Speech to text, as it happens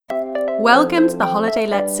Welcome to the Holiday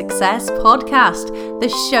Let Success podcast, the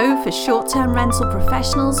show for short-term rental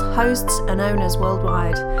professionals, hosts and owners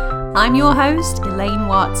worldwide. I'm your host, Elaine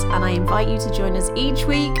Watts, and I invite you to join us each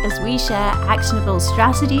week as we share actionable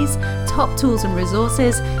strategies, top tools and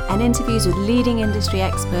resources, and interviews with leading industry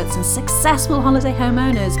experts and successful holiday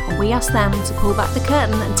homeowners. And we ask them to pull back the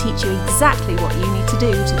curtain and teach you exactly what you need to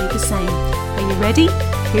do the same. Are you ready?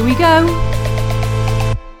 Here we go.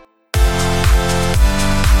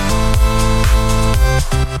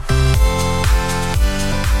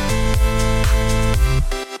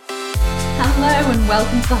 Hello and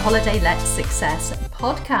welcome to the Holiday Let Success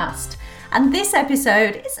podcast. And this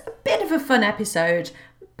episode is a bit of a fun episode,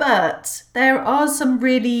 but there are some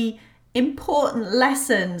really important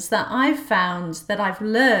lessons that I've found that I've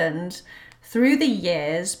learned through the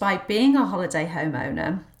years by being a holiday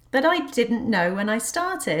homeowner that I didn't know when I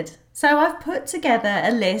started. So I've put together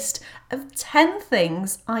a list of 10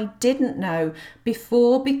 things I didn't know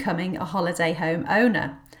before becoming a holiday home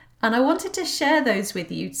owner. And I wanted to share those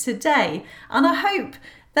with you today. And I hope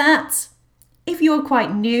that if you're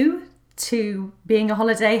quite new to being a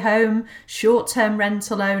holiday home, short-term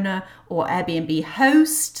rental owner, or Airbnb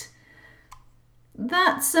host,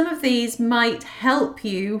 that some of these might help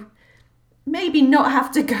you maybe not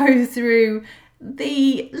have to go through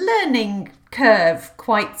the learning curve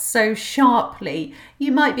quite so sharply.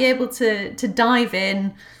 You might be able to dive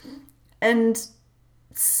in and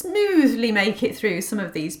smoothly make it through some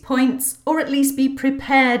of these points, or at least be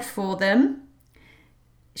prepared for them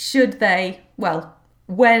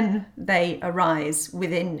when they arise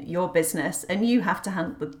within your business and you have to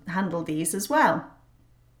handle these as well.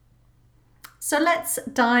 So let's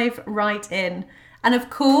dive right in. And of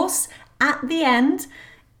course, at the end,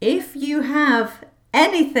 if you have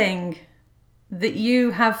anything that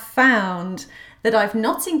you have found that I've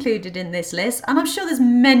not included in this list, and I'm sure there's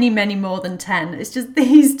many, many more than 10. It's just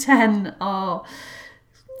these 10 are,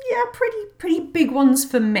 pretty big ones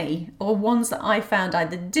for me, or ones that I found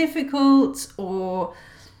either difficult or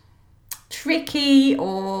tricky,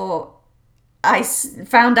 or I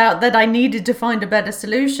found out that I needed to find a better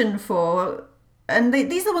solution for. And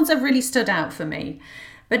these are the ones that have really stood out for me.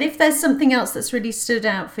 But if there's something else that's really stood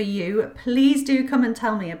out for you, please do come and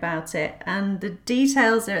tell me about it. And the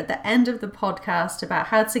details are at the end of the podcast about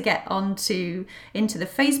how to get into the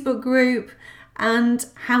Facebook group and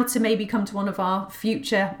how to maybe come to one of our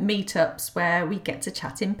future meetups where we get to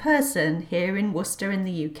chat in person here in Worcester in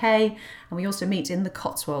the UK. And we also meet in the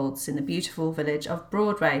Cotswolds in the beautiful village of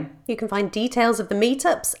Broadway. You can find details of the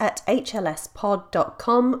meetups at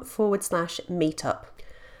hlspod.com/meetup.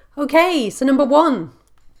 Okay, so number 1.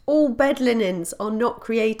 All bed linens are not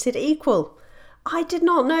created equal. I did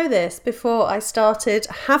not know this before I started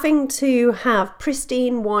having to have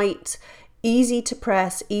pristine white, easy to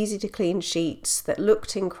press, easy to clean sheets that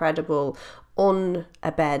looked incredible on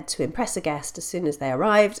a bed to impress a guest as soon as they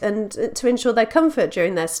arrived and to ensure their comfort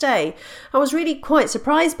during their stay. I was really quite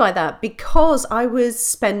surprised by that because I was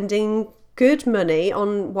spending good money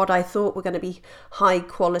on what I thought were going to be high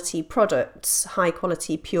quality products, high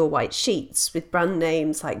quality pure white sheets with brand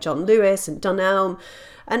names like John Lewis and Dunelm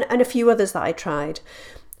and a few others that I tried.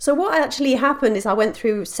 So what actually happened is I went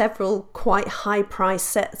through several quite high price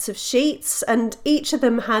sets of sheets and each of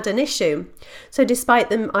them had an issue. So despite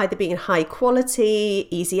them either being high quality,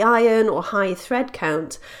 easy iron or high thread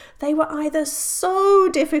count, they were either so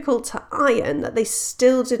difficult to iron that they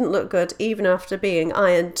still didn't look good even after being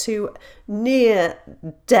ironed to near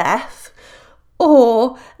death,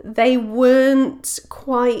 or they weren't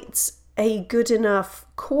quite a good enough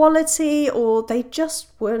quality, or they just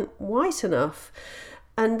weren't white enough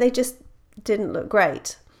and they just didn't look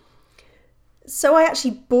great. So I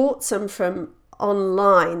actually bought some from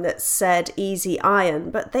online that said easy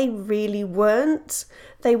iron, but they really weren't.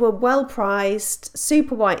 They were well priced,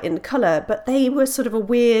 super white in colour, but they were sort of a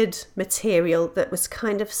weird material that was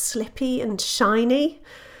kind of slippy and shiny,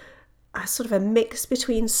 sort of a mix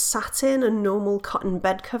between satin and normal cotton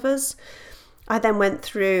bed covers. I then went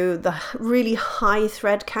through the really high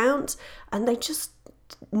thread count and they just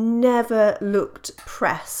never looked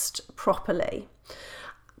pressed properly.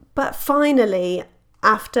 But finally,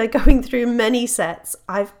 after going through many sets,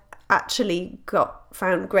 I've actually got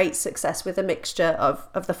found great success with a mixture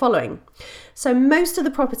of the following. So most of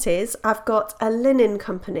the properties, I've got a linen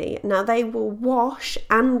company. Now they will wash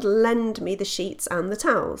and lend me the sheets and the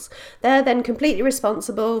towels. They're then completely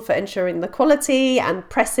responsible for ensuring the quality and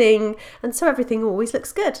pressing, and so everything always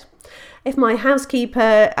looks good. If my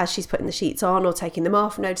housekeeper, as she's putting the sheets on or taking them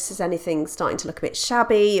off, notices anything starting to look a bit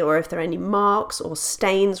shabby, or if there are any marks or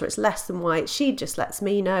stains or it's less than white, she just lets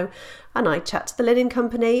me know and I chat to the linen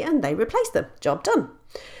company and they replace them. Job done.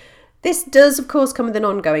 This does, of course, come with an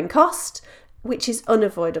ongoing cost, which is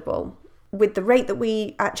unavoidable. With the rate that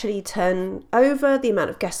we actually turn over, the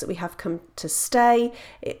amount of guests that we have come to stay,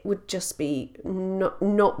 it would just be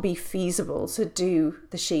not be feasible to do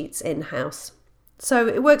the sheets in-house. So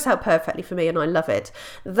it works out perfectly for me and I love it.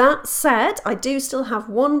 That said, I do still have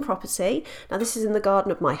one property. Now this is in the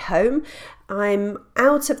garden of my home. I'm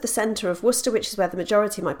out of the centre of Worcester, which is where the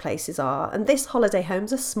majority of my places are. And this holiday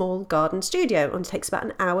home's a small garden studio and it takes about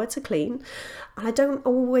an hour to clean. And I don't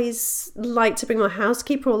always like to bring my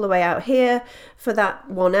housekeeper all the way out here for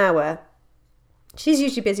that 1 hour. She's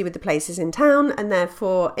usually busy with the places in town, and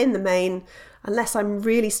therefore in the main, unless I'm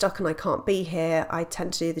really stuck and I can't be here, I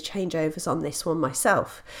tend to do the changeovers on this one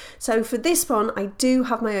myself. So for this one, I do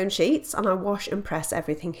have my own sheets and I wash and press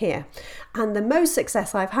everything here. And the most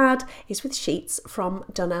success I've had is with sheets from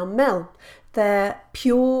Dunelm Mill. Their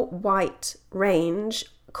pure white range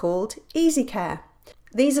called Easy Care.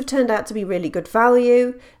 These have turned out to be really good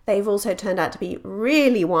value. They've also turned out to be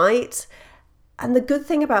really white. And the good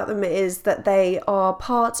thing about them is that they are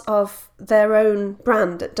part of their own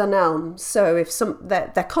brand at Dunelm. So if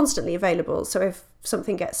they're constantly available. So if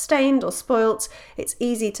something gets stained or spoilt, it's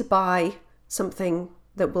easy to buy something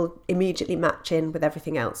that will immediately match in with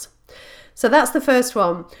everything else. So that's the first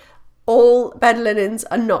one. All bed linens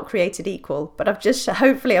are not created equal, but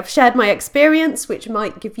hopefully I've shared my experience, which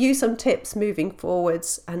might give you some tips moving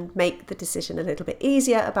forwards and make the decision a little bit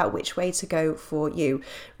easier about which way to go for you.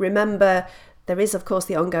 Remember, there is, of course,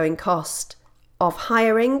 the ongoing cost of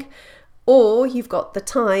hiring, or you've got the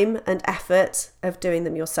time and effort of doing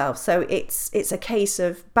them yourself. So it's a case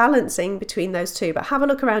of balancing between those two. But have a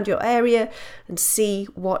look around your area and see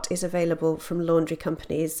what is available from laundry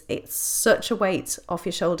companies. It's such a weight off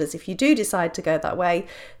your shoulders if you do decide to go that way.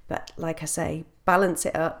 But like I say, balance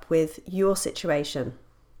it up with your situation.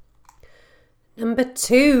 Number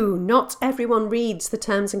 2, not everyone reads the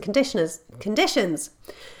terms and conditions.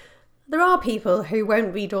 There are people who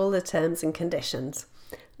won't read all the terms and conditions.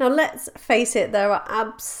 Now let's face it, there are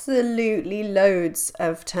absolutely loads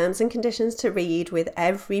of terms and conditions to read with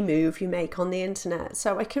every move you make on the internet.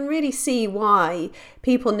 So I can really see why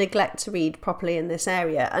people neglect to read properly in this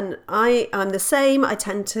area. And I'm the same. I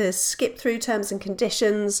tend to skip through terms and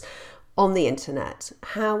conditions on the internet.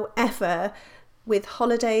 However, with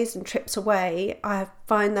holidays and trips away, I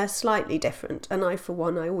find they're slightly different. And I, for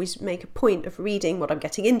one, I always make a point of reading what I'm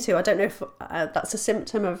getting into. I don't know if that's a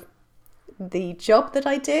symptom of the job that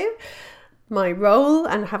I do, my role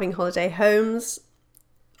and having holiday homes,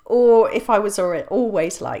 or if I was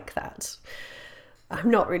always like that. I'm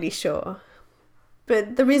not really sure.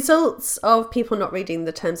 But the results of people not reading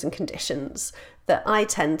the terms and conditions that I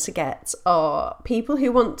tend to get are people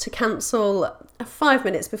who want to cancel 5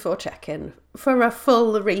 minutes before check-in for a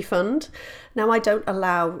full refund. Now, I don't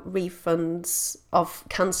allow refunds of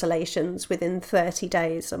cancellations within 30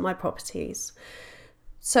 days on my properties.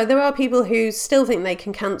 So there are people who still think they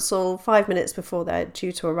can cancel 5 minutes before they're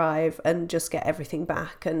due to arrive and just get everything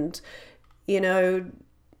back. And, you know,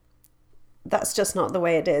 that's just not the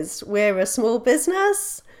way it is. We're a small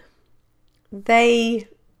business. If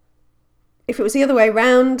it was the other way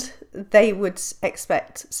around, they would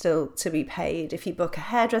expect still to be paid. If you book a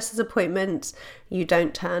hairdresser's appointment, you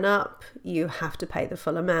don't turn up, you have to pay the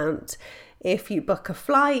full amount. If you book a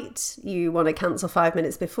flight, you want to cancel 5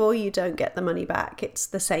 minutes before, you don't get the money back. It's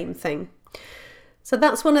the same thing. So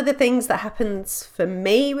that's one of the things that happens for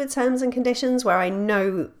me with terms and conditions, where I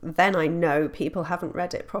know people haven't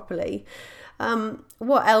read it properly.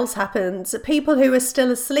 What else happens? People who are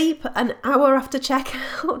still asleep an hour after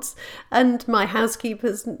checkout, and my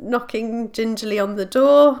housekeeper's knocking gingerly on the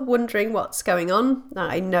door, wondering what's going on.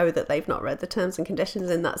 I know that they've not read the terms and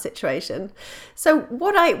conditions in that situation. So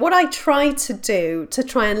what I try to do to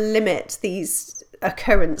try and limit these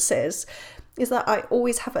occurrences is that I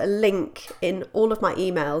always have a link in all of my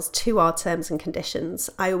emails to our terms and conditions.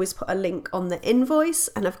 I always put a link on the invoice,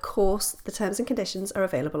 and of course the terms and conditions are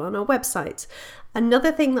available on our website.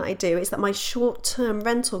 Another thing that I do is that my short-term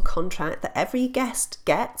rental contract that every guest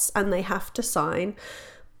gets and they have to sign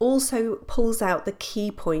also pulls out the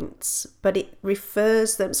key points, but it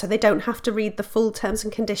refers them so they don't have to read the full terms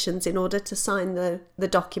and conditions in order to sign the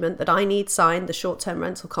document that I need signed, the short-term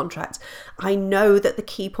rental contract. I know that the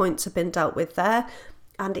key points have been dealt with there,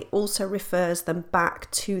 and it also refers them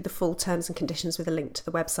back to the full terms and conditions with a link to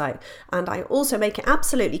the website. And I also make it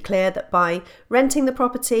absolutely clear that by renting the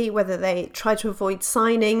property, whether they try to avoid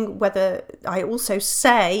signing, whether I also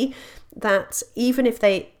say that even if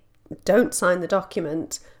they don't sign the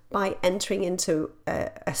document, by entering into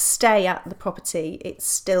a stay at the property,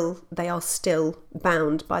 they are still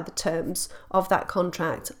bound by the terms of that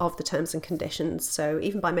contract, of the terms and conditions. So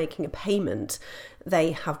even by making a payment,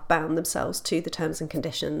 they have bound themselves to the terms and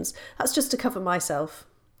conditions. That's just to cover myself.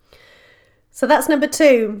 So that's number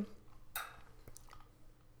 2.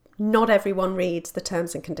 Not everyone reads the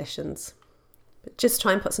terms and conditions. But just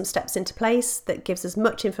try and put some steps into place that gives as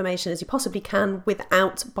much information as you possibly can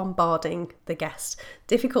without bombarding the guest.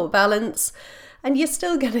 Difficult balance, and you're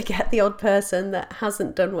still going to get the odd person that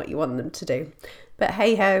hasn't done what you want them to do. But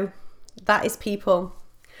hey ho, that is people.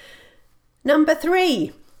 Number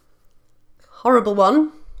 3, horrible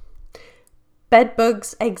one. Bed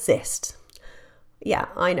bugs exist. Yeah,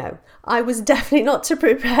 I know. I was definitely not too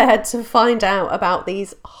prepared to find out about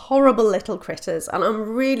these horrible little critters, and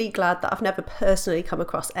I'm really glad that I've never personally come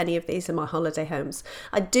across any of these in my holiday homes.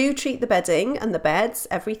 I do treat the bedding and the beds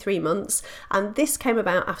every 3 months, and this came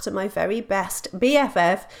about after my very best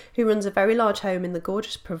BFF, who runs a very large home in the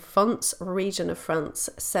gorgeous Provence region of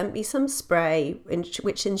France, sent me some spray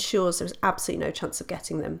which ensures there's absolutely no chance of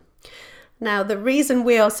getting them. Now, the reason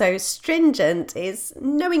we are so stringent is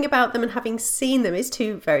knowing about them and having seen them is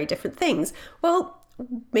 2 very different things. Well,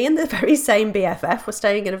 me and the very same BFF were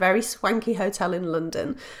staying in a very swanky hotel in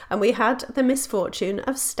London, and we had the misfortune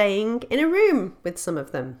of staying in a room with some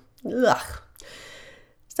of them. Ugh.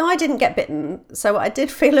 So I didn't get bitten, so I did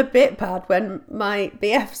feel a bit bad when my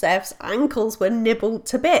BFF's ankles were nibbled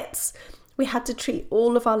to bits. We had to treat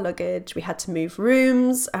all of our luggage, we had to move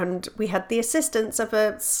rooms, and we had the assistance of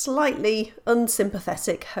a slightly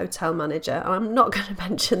unsympathetic hotel manager. I'm not going to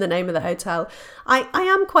mention the name of the hotel. I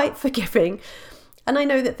am quite forgiving, and I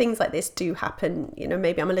know that things like this do happen. You know,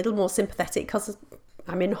 maybe I'm a little more sympathetic because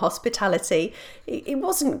I'm in hospitality. It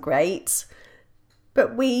wasn't great,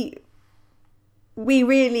 but we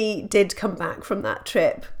really did come back from that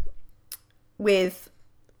trip with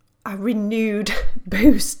a renewed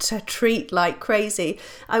boost to treat like crazy.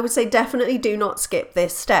 I would say definitely do not skip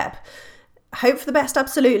this step. Hope for the best,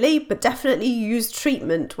 absolutely, but definitely use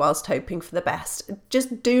treatment whilst hoping for the best.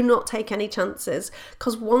 Just do not take any chances,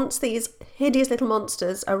 because once these hideous little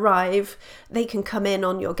monsters arrive, they can come in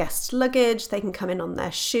on your guests' luggage, they can come in on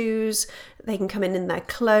their shoes, they can come in their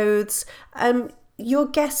clothes. Your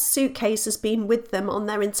guest's suitcase has been with them on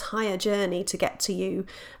their entire journey to get to you,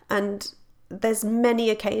 and there's many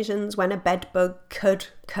occasions when a bed bug could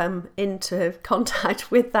come into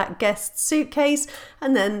contact with that guest's suitcase,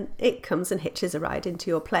 and then it comes and hitches a ride into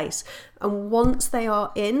your place. And once they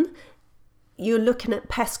are in, you're looking at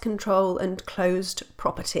pest control and closed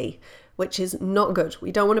property, which is not good.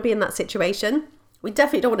 We don't want to be in that situation. We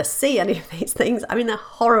definitely don't want to see any of these things. I mean, they're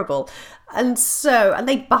horrible. And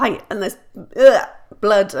they bite, and there's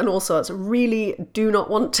blood and all sorts. Really do not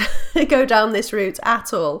want to go down this route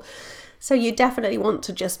at all. So you definitely want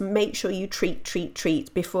to just make sure you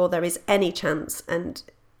treat before there is any chance, and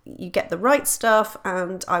you get the right stuff.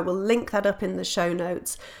 And I will link that up in the show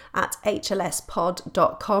notes at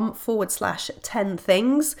hlspod.com/10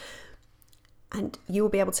 things. And you will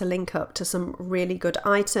be able to link up to some really good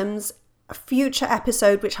items. A future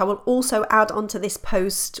episode, which I will also add onto this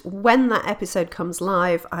post when that episode comes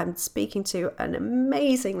live, I'm speaking to an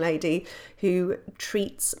amazing lady who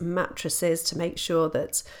treats mattresses to make sure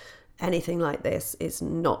that anything like this is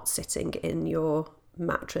not sitting in your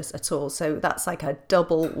mattress at all. So that's like a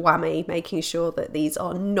double whammy, making sure that these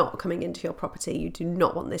are not coming into your property. You do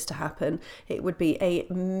not want this to happen. It would be a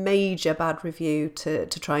major bad review to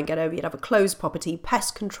try and get over. You'd have a closed property,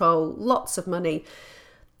 pest control, lots of money.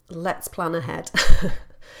 Let's plan ahead.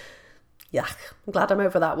 Yuck, I'm glad I'm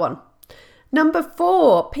over that one. Number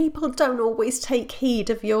 4, people don't always take heed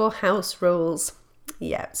of your house rules.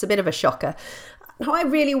 Yeah, it's a bit of a shocker. Now, I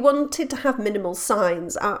really wanted to have minimal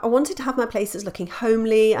signs. I wanted to have my places looking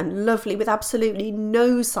homely and lovely with absolutely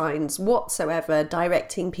no signs whatsoever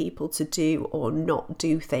directing people to do or not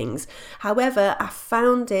do things. However, I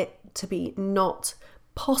found it to be not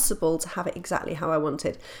possible to have it exactly how I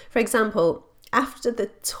wanted. For example, After the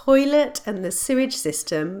toilet and the sewage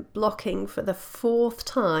system blocking for the 4th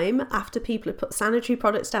time after people had put sanitary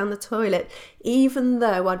products down the toilet, even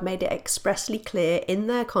though I'd made it expressly clear in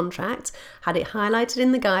their contract, had it highlighted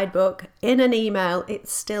in the guidebook, in an email, it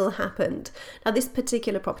still happened. Now, this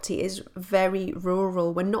particular property is very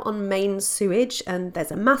rural. We're not on main sewage and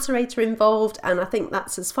there's a macerator involved, and I think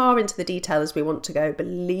that's as far into the detail as we want to go,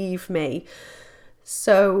 believe me.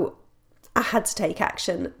 So I had to take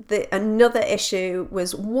action. Another issue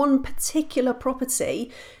was one particular property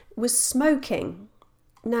was smoking.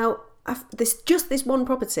 Now, this one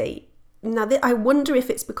property. Now, I wonder if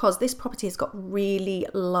it's because this property has got really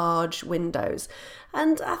large windows.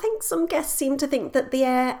 And I think some guests seem to think that the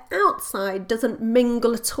air outside doesn't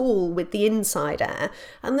mingle at all with the inside air.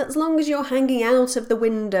 And that as long as you're hanging out of the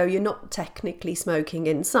window, you're not technically smoking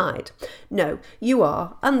inside. No, you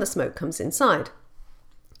are, and the smoke comes inside.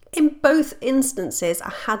 In both instances,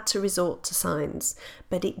 I had to resort to signs,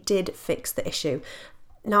 but it did fix the issue.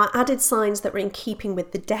 Now, I added signs that were in keeping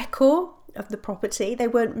with the decor of the property. They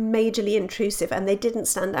weren't majorly intrusive and they didn't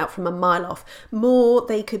stand out from a mile off. More,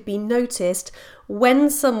 they could be noticed when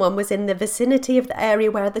someone was in the vicinity of the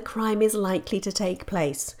area where the crime is likely to take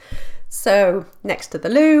place. So, next to the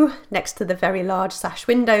loo, next to the very large sash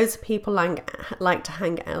windows people like to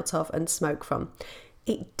hang out of and smoke from.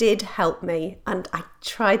 It did help me, and I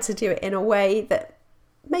tried to do it in a way that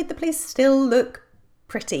made the place still look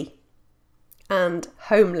pretty and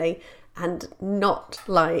homely and not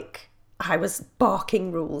like I was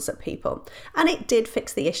barking rules at people. And it did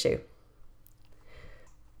fix the issue.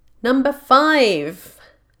 Number 5,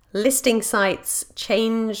 listing sites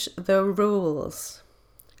change the rules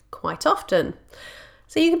quite often.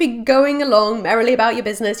 So you can be going along merrily about your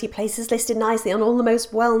business, your place is listed nicely on all the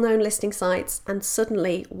most well-known listing sites, and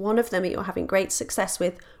suddenly one of them you're having great success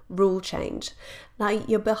with, rule change. Now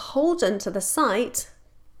you're beholden to the site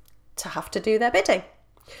to have to do their bidding.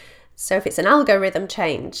 So if it's an algorithm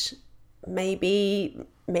change, maybe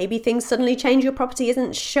things suddenly change, your property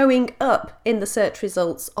isn't showing up in the search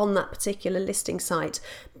results on that particular listing site,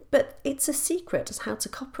 but it's a secret as how to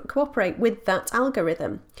cooperate with that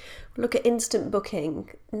algorithm. Look at instant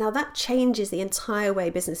booking. Now that changes the entire way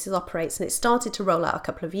businesses operate, and it started to roll out a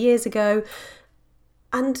couple of years ago.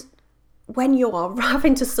 And when you're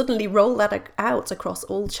having to suddenly roll that out across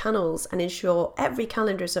all channels and ensure every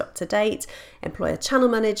calendar is up to date, employ a channel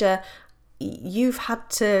manager, you've had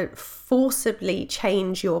to forcibly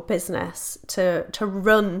change your business to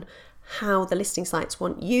run how the listing sites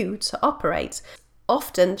want you to operate.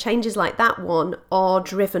 Often changes like that one are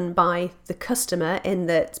driven by the customer, in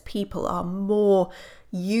that people are more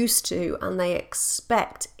used to and they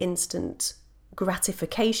expect instant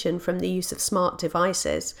gratification from the use of smart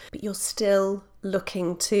devices, but you're still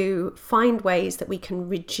looking to find ways that we can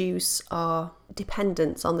reduce our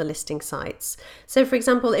dependence on the listing sites. So for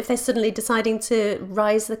example, if they're suddenly deciding to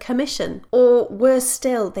rise the commission, or worse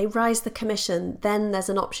still, they rise the commission, then there's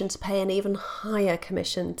an option to pay an even higher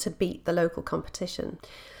commission to beat the local competition.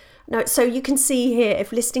 Now, so you can see here,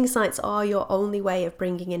 if listing sites are your only way of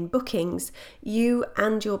bringing in bookings, you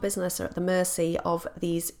and your business are at the mercy of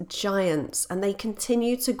these giants, and they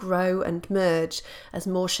continue to grow and merge. As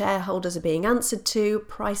more shareholders are being answered to,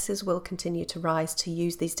 prices will continue to rise to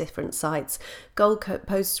use these different sites.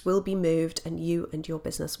 Goalposts will be moved and you and your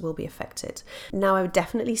business will be affected. Now, I would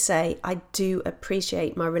definitely say I do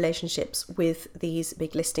appreciate my relationships with these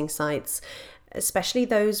big listing sites, especially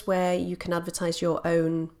those where you can advertise your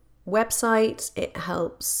own website. It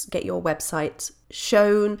helps get your website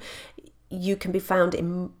shown. You can be found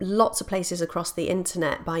in lots of places across the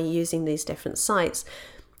internet by using these different sites.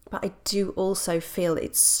 But I do also feel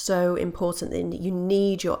it's so important that you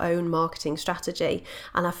need your own marketing strategy.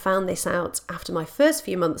 And I found this out after my first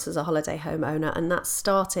few months as a holiday home owner, and that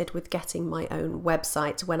started with getting my own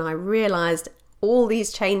website when I realised all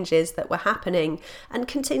these changes that were happening and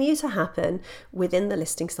continue to happen within the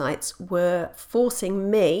listing sites were forcing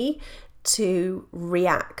me to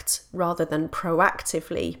react rather than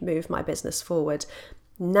proactively move my business forward.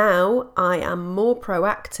 Now I am more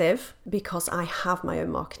proactive because I have my own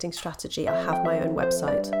marketing strategy, I have my own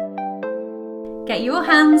website. Get your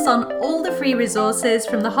hands on all the free resources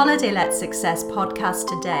from the Holiday Let Success podcast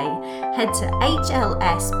today. Head to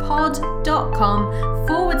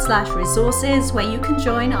hlspod.com/resources where you can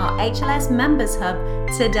join our HLS Members Hub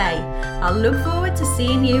today. I'll look forward to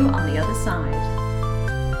seeing you on the other side.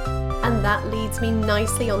 And that leads me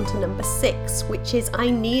nicely on to number 6, which is I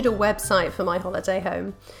need a website for my holiday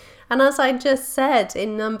home. And as I just said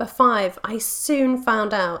in number 5, I soon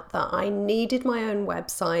found out that I needed my own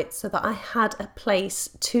website so that I had a place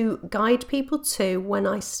to guide people to when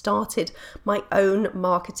I started my own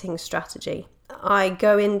marketing strategy. I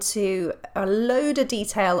go into a load of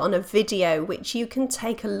detail on a video which you can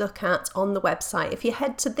take a look at on the website. If you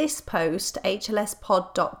head to this post,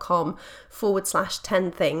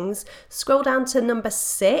 hlspod.com/10 things, scroll down to number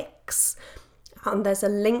 6, and there's a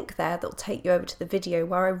link there that'll take you over to the video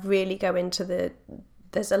where I really go into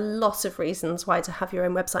there's a lot of reasons why to have your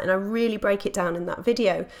own website, and I really break it down in that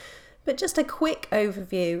video. But just a quick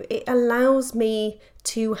overview, it allows me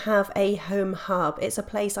to have a home hub. It's a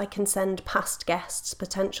place I can send past guests,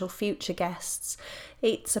 potential future guests.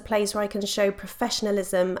 It's a place where I can show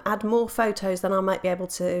professionalism, add more photos than I might be able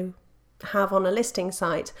to have on a listing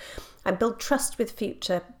site. I build trust with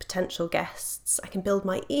future potential guests. I can build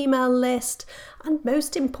my email list. And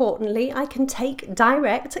most importantly, I can take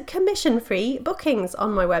direct commission-free bookings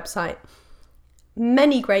on my website.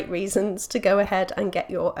 Many great reasons to go ahead and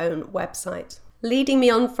get your own website. Leading me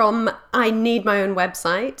on from I need my own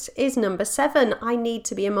website is number 7, I need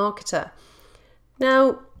to be a marketer.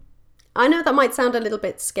 Now, I know that might sound a little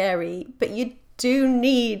bit scary, but you do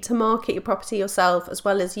need to market your property yourself as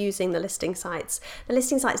well as using the listing sites. The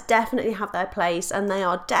listing sites definitely have their place, and they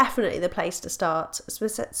are definitely the place to start,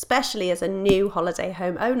 especially as a new holiday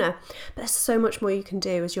home owner. But there's so much more you can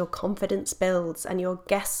do as your confidence builds and your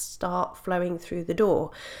guests start flowing through the door.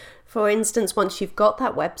 For instance, once you've got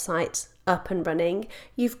that website up and running,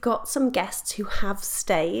 you've got some guests who have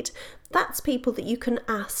stayed. That's people that you can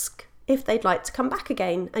ask if they'd like to come back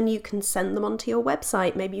again, and you can send them onto your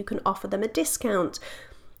website. Maybe you can offer them a discount,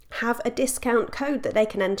 have a discount code that they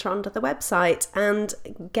can enter onto the website and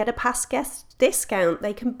get a past guest discount.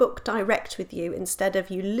 They can book direct with you instead of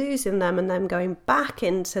you losing them and them going back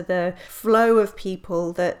into the flow of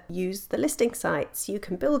people that use the listing sites. You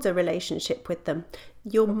can build a relationship with them.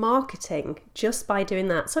 You're marketing just by doing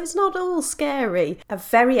that. So it's not all scary. A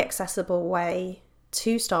very accessible way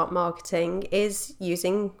to start marketing is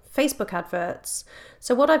using Facebook adverts.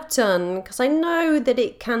 So what I've done, because I know that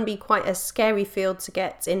it can be quite a scary field to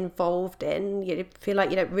get involved in, you feel like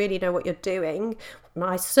you don't really know what you're doing. And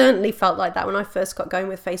I certainly felt like that when I first got going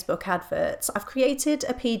with Facebook adverts. I've created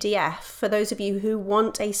a PDF for those of you who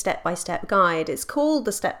want a step-by-step guide. It's called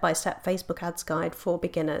the Step-by-Step Facebook Ads Guide for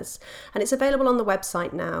Beginners, and it's available on the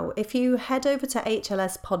website now. If you head over to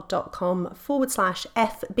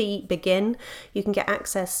hlspod.com/FBBegin, you can get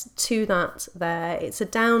access to that there. It's a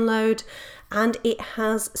download and it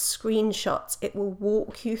has screenshots. It will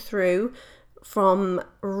walk you through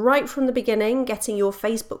right from the beginning, getting your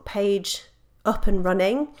Facebook page up and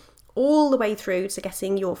running, all the way through to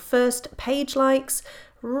getting your first page likes,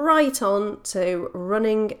 right on to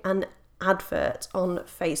running an advert on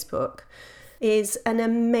Facebook. Is an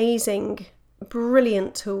amazing,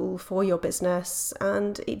 brilliant tool for your business,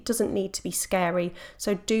 and it doesn't need to be scary.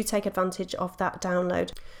 So do take advantage of that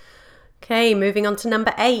download. Okay, moving on to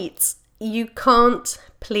number 8. You can't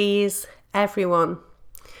please everyone.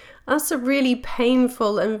 That's a really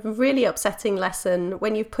painful and really upsetting lesson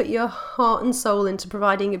when you've put your heart and soul into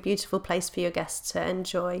providing a beautiful place for your guests to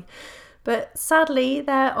enjoy. But sadly,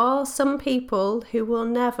 there are some people who will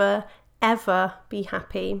never, ever be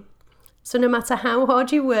happy. So no matter how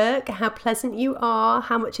hard you work, how pleasant you are,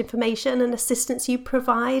 how much information and assistance you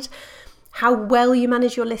provide, how well you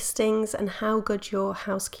manage your listings, and how good your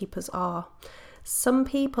housekeepers are, some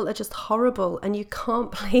people are just horrible and you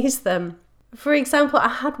can't please them. For example, I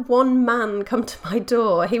had one man come to my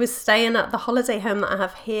door. He was staying at the holiday home that I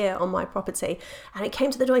have here on my property, and he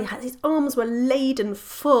came to the door. His arms were laden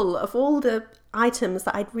full of all the items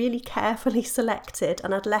that I'd really carefully selected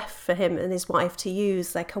and I'd left for him and his wife to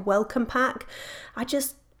use, like a welcome pack. I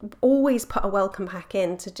just always put a welcome pack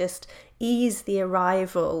in to just ease the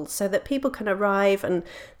arrival so that people can arrive and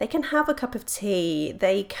they can have a cup of tea,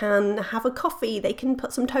 they can have a coffee, they can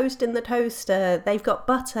put some toast in the toaster, they've got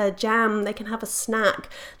butter, jam, they can have a snack,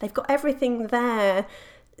 they've got everything there.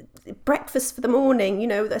 Breakfast for the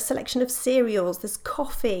morning, a selection of cereals, there's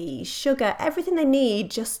coffee, sugar, everything they need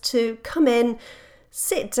just to come in,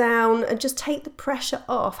 sit down and just take the pressure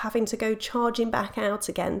off having to go charging back out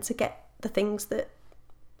again to get the things that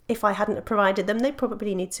if I hadn't provided them, they'd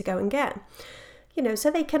probably need to go and get.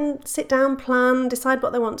 So they can sit down, plan, decide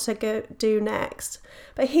what they want to go do next.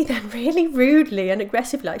 But he then really rudely and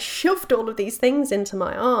aggressively shoved all of these things into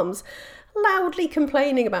my arms, loudly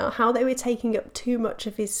complaining about how they were taking up too much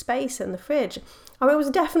of his space in the fridge. I was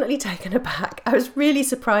definitely taken aback, back. I was really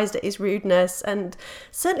surprised at his rudeness and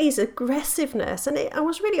certainly his aggressiveness. And I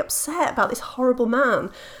was really upset about this horrible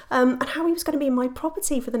man and how he was going to be in my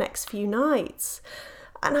property for the next few nights.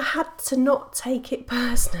 And I had to not take it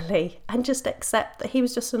personally and just accept that he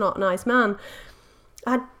was just not a nice man.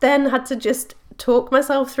 I then had to just talk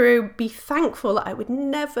myself through, be thankful that I would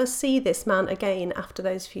never see this man again after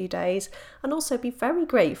those few days, and also be very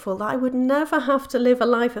grateful that I would never have to live a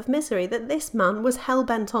life of misery that this man was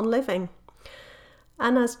hell-bent on living.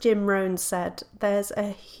 And as Jim Rohn said, there's a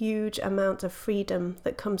huge amount of freedom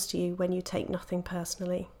that comes to you when you take nothing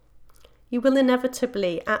personally. You will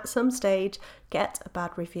inevitably, at some stage, get a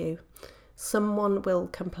bad review. Someone will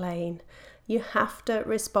complain. You have to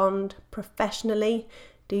respond professionally,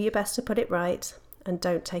 do your best to put it right, and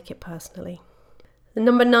don't take it personally.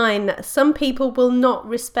 Number 9, some people will not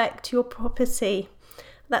respect your property.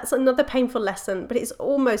 That's another painful lesson, but it's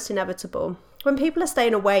almost inevitable. When people are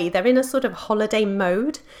staying away, they're in a sort of holiday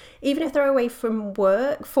mode, even if they're away from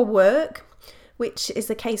work, which is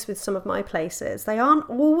the case with some of my places. They aren't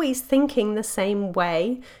always thinking the same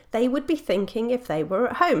way they would be thinking if they were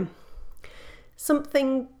at home.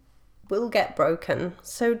 Something will get broken,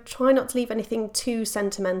 so try not to leave anything too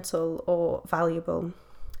sentimental or valuable.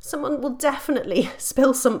 Someone will definitely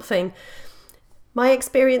spill something. My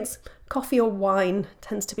experience, coffee or wine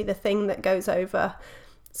tends to be the thing that goes over.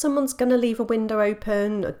 Someone's going to leave a window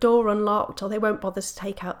open, a door unlocked, or they won't bother to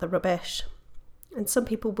take out the rubbish. And some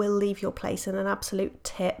people will leave your place in an absolute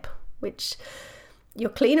tip, which your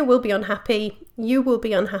cleaner will be unhappy, you will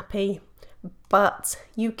be unhappy, but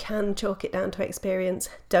you can chalk it down to experience.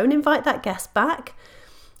 Don't invite that guest back.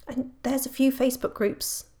 And there's a few Facebook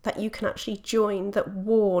groups that you can actually join that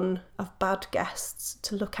warn of bad guests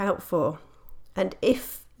to look out for. And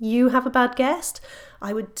if you have a bad guest,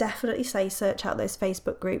 I would definitely say search out those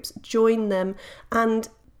Facebook groups, join them, and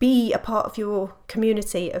be a part of your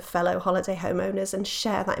community of fellow holiday homeowners and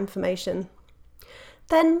share that information.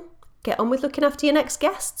 Then get on with looking after your next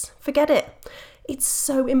guests. Forget it. It's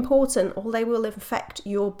so important, or they will affect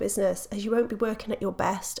your business, as you won't be working at your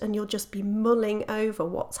best and you'll just be mulling over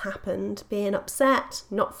what's happened, being upset,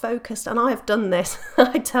 not focused. And I have done this.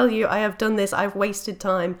 I tell you, I have done this. I've wasted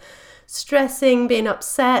time stressing, being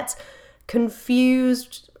upset,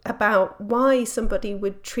 confused about why somebody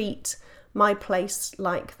would treat my place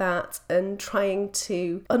like that, and trying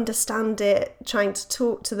to understand it, trying to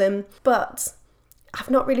talk to them. But I've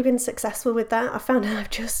not really been successful with that. I found I've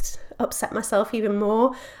just upset myself even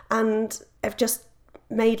more, and I've just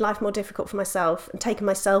made life more difficult for myself and taken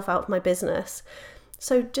myself out of my business.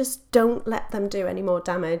 So just don't let them do any more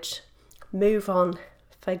damage. Move on.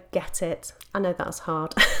 Forget it. I know that's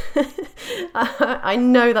hard. I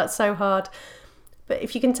know that's so hard. But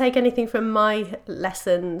if you can take anything from my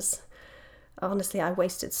lessons, honestly, I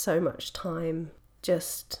wasted so much time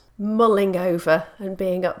just mulling over and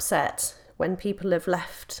being upset when people have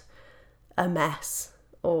left a mess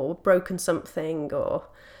or broken something, or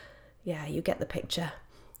yeah, you get the picture.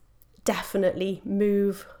 Definitely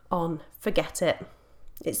move on. Forget it.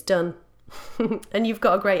 It's done. And you've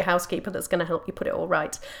got a great housekeeper that's going to help you put it all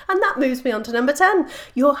right. And that moves me on to number 10.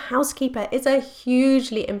 Your housekeeper is a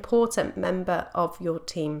hugely important member of your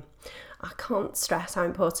team. I can't stress how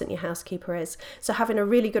important your housekeeper is. So having a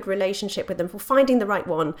really good relationship with them, for finding the right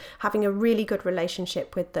one, having a really good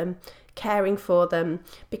relationship with them, caring for them,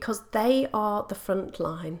 because they are the front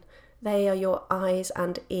line. They are your eyes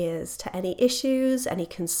and ears to any issues, any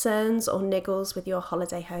concerns or niggles with your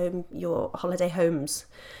holiday home, your holiday homes.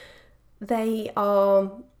 They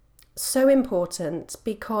are so important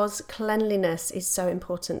because cleanliness is so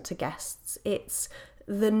important to guests. It's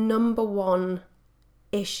the number one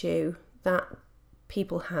issue that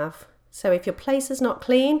people have. So if your place is not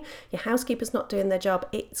clean, your housekeeper's not doing their job,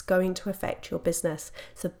 it's going to affect your business.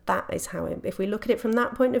 So that is how, if we look at it from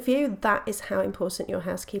that point of view, that is how important your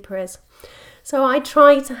housekeeper is. So I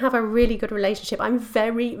try to have a really good relationship. I'm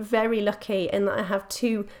very, very lucky in that I have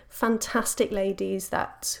 2 fantastic ladies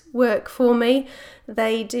that work for me.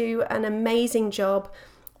 They do an amazing job.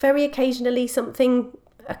 Very occasionally something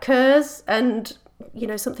occurs and,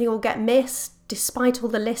 something will get missed, despite all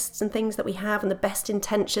the lists and things that we have and the best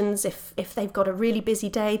intentions. If they've got a really busy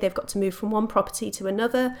day, they've got to move from one property to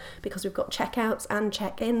another because we've got checkouts and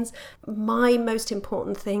check-ins. My most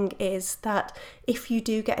important thing is that if you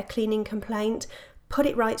do get a cleaning complaint, put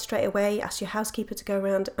it right straight away, ask your housekeeper to go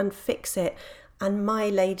around and fix it. And my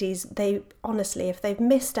ladies, they honestly, if they've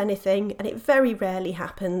missed anything, and it very rarely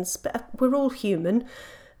happens, but we're all human,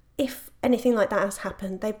 if anything like that has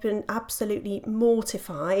happened, they've been absolutely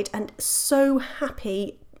mortified and so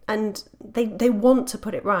happy and they want to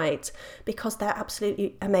put it right because they're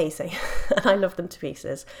absolutely amazing and I love them to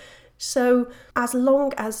pieces. So as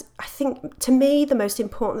long as, I think, to me, the most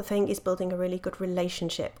important thing is building a really good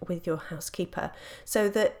relationship with your housekeeper so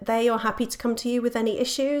that they are happy to come to you with any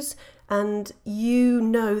issues and you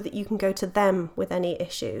know that you can go to them with any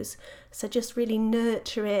issues. So just really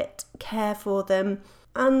nurture it, care for them,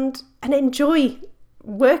 and enjoy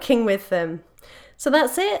working with them. So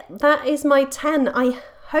that's it. That is my 10. I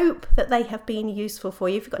hope that they have been useful for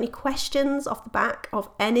you. If you've got any questions off the back of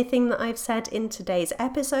anything that I've said in today's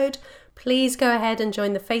episode, please go ahead and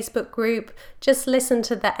join the Facebook group. Just listen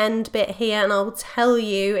to the end bit here and I'll tell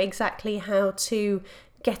you exactly how to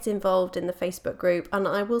get involved in the Facebook group, and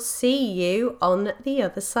I will see you on the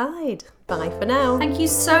other side. Bye for now. Thank you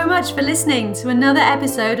so much for listening to another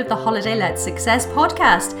episode of the Holiday Led Success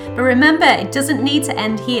podcast. But remember, it doesn't need to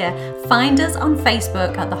end here. Find us on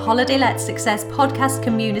Facebook at the Holiday Led Success podcast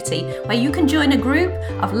community, where you can join a group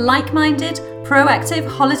of like-minded, proactive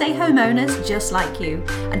holiday homeowners just like you.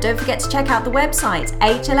 And don't forget to check out the website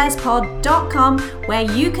hlspod.com, where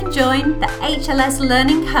you can join the HLS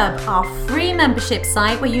Learning Hub, our free membership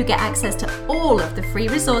site where you get access to all of the free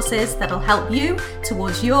resources that'll help you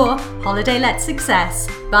towards your holiday-led success.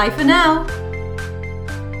 Bye for now.